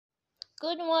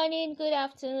Good morning, good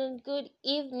afternoon, good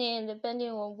evening,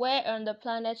 depending on where on the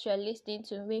planet you are listening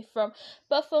to me from.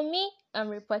 But for me, I'm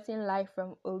reporting live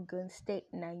from Ogun State,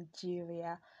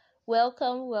 Nigeria.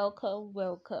 Welcome, welcome,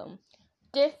 welcome.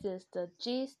 This is the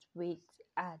Gist with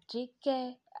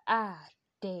Ajike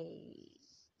Ade.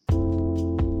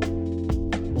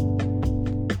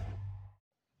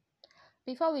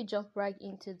 Before we jump right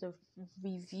into the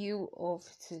review of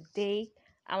today,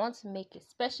 I want to make a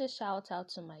special shout out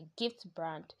to my gift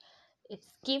brand. It's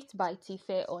Gift by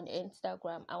Tife on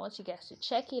Instagram. I want you guys to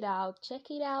check it out. Check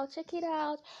it out. Check it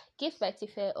out. Gift by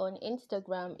Tife on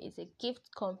Instagram is a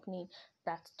gift company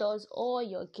that does all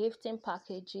your gifting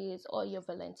packages, all your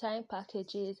Valentine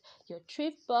packages, your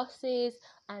trip boxes,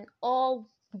 and all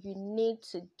you need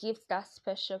to gift that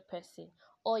special person,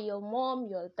 or your mom,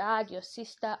 your dad, your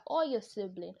sister, or your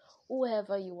sibling,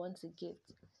 whoever you want to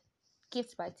gift.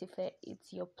 Gifts by Tife,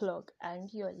 it's your plug and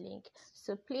your link.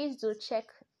 So please do check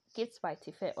Gifts by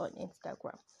Tife on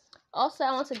Instagram. Also,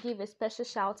 I want to give a special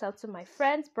shout out to my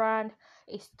friend's brand,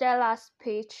 Stella's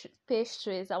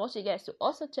Pastries. I want you guys to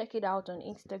also check it out on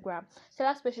Instagram.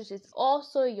 Stella's Pastries is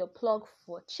also your plug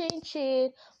for chin,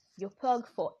 your plug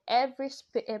for every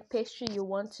pastry you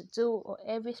want to do or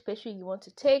every pastry you want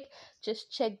to take. Just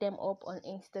check them up on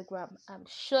Instagram. I'm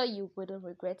sure you wouldn't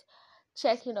regret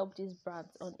checking up these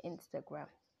brands on Instagram.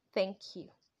 Thank you.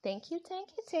 Thank you, thank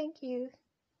you, thank you.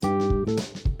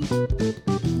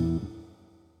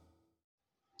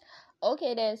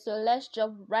 Okay then, so let's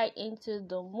jump right into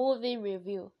the movie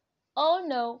review. Oh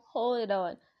no, hold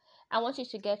on. I want you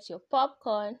to get your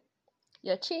popcorn,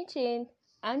 your chin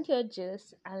and your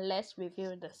juice, and let's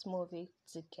review this movie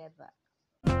together.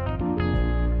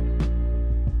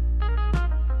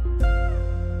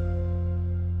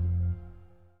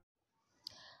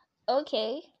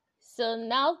 Okay, so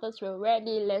now that we're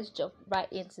ready, let's jump right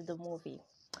into the movie.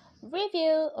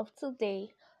 Review of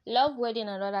today. Love, Wedding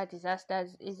and Other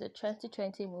Disasters is a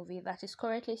 2020 movie that is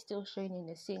currently still showing in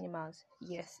the cinemas.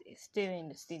 Yes, it's still in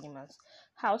the cinemas.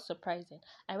 How surprising.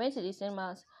 I went to the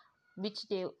cinemas, which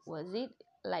day was it?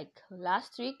 Like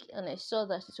last week, and I saw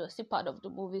that it was still part of the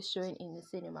movie showing in the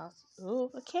cinemas. Oh,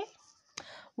 okay.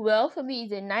 Well, for me,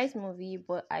 it's a nice movie,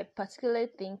 but I particularly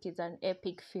think it's an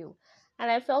epic feel. And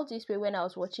I felt this way when I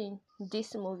was watching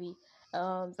this movie.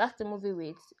 That's the movie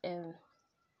with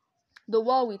The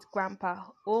War with Grandpa.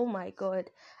 Oh my god.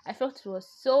 I felt it was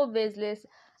so baseless,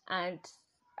 and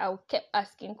I kept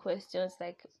asking questions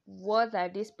like, what are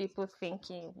these people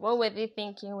thinking? What were they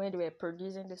thinking when they were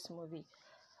producing this movie?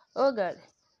 Oh god.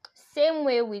 Same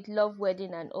way with Love,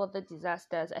 Wedding and Other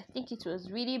Disasters. I think it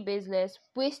was really baseless,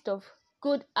 waste of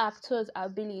good actors'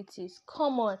 abilities.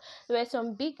 Come on. There were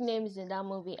some big names in that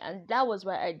movie, and that was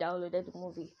why I downloaded the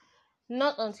movie.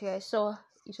 Not until I saw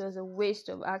it was a waste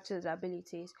of actors'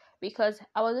 abilities, because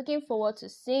I was looking forward to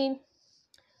seeing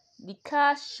the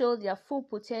cast show their full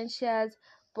potentials,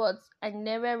 but I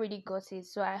never really got it.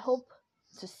 So I hope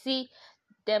to see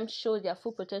them show their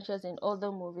full potentials in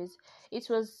other movies. It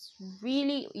was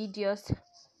really idiot.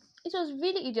 It was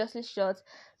really idiotically short.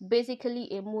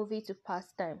 Basically, a movie to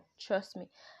pass time. Trust me.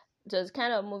 It was the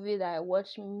kind of movie that I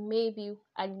watched maybe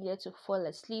I needed to fall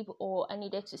asleep or I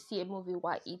needed to see a movie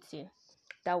while eating.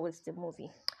 That was the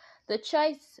movie. The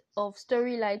choice of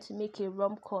storyline to make a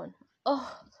rom-com.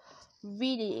 Oh,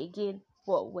 really again,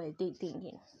 what were they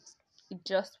thinking? It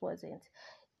just wasn't.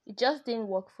 It just didn't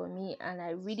work for me, and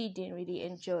I really didn't really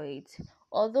enjoy it.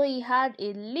 Although it had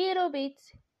a little bit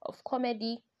of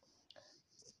comedy.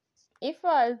 In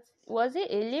fact, was it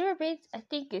a little bit? I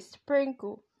think a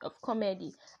sprinkle of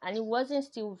comedy, and it wasn't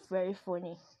still very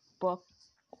funny, but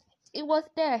it was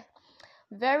there.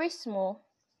 Very small.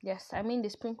 Yes, I mean the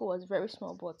sprinkle was very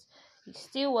small, but it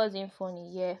still wasn't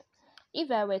funny. Yeah. If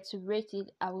I were to rate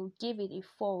it, I would give it a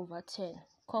 4 over 10.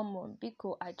 Come on,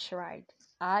 Biko, I tried.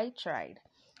 I tried.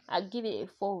 I'd give it a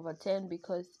 4 over 10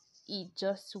 because it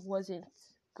just wasn't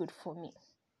good for me.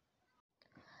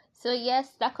 So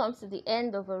yes, that comes to the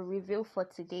end of a review for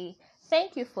today.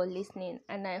 Thank you for listening,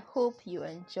 and I hope you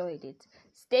enjoyed it.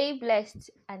 Stay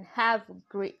blessed and have a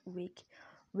great week.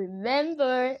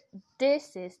 Remember,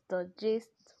 this is the Gist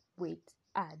with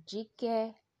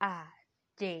Ajike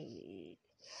Ade.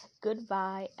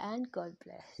 Goodbye and God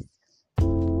bless.